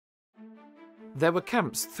There were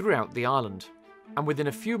camps throughout the island, and within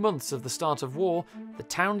a few months of the start of war, the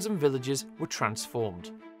towns and villages were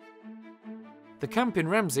transformed. The camp in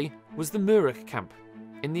Ramsey was the Mooargh camp,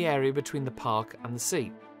 in the area between the park and the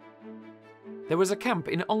sea. There was a camp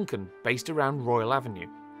in Onchan based around Royal Avenue,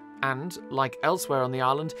 and, like elsewhere on the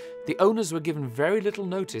island, the owners were given very little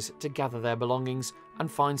notice to gather their belongings and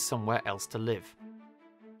find somewhere else to live.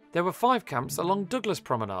 There were 5 camps along Douglas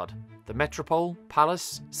Promenade, the Metropole,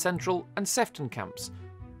 Palace, Central and Sefton camps,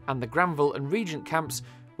 and the Granville and Regent camps,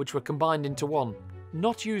 which were combined into one,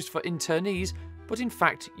 not used for internees, but in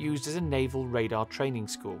fact used as a naval radar training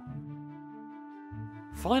school.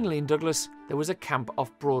 Finally in Douglas, there was a camp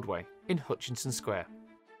off Broadway, in Hutchinson Square.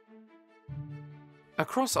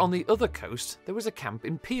 Across on the other coast, there was a camp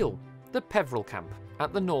in Peel, the Peveril Camp,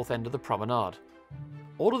 at the north end of the promenade.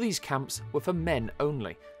 All of these camps were for men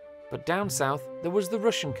only, but down south there was the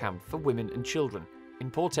Rushen camp for women and children, in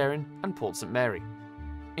Port Erin and Port St Mary.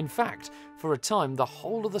 In fact, for a time the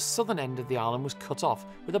whole of the southern end of the island was cut off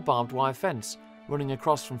with a barbed wire fence, running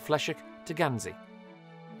across from Fleshwick to Guernsey.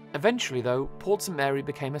 Eventually though, Port St Mary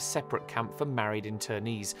became a separate camp for married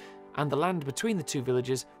internees, and the land between the two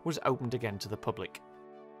villages was opened again to the public.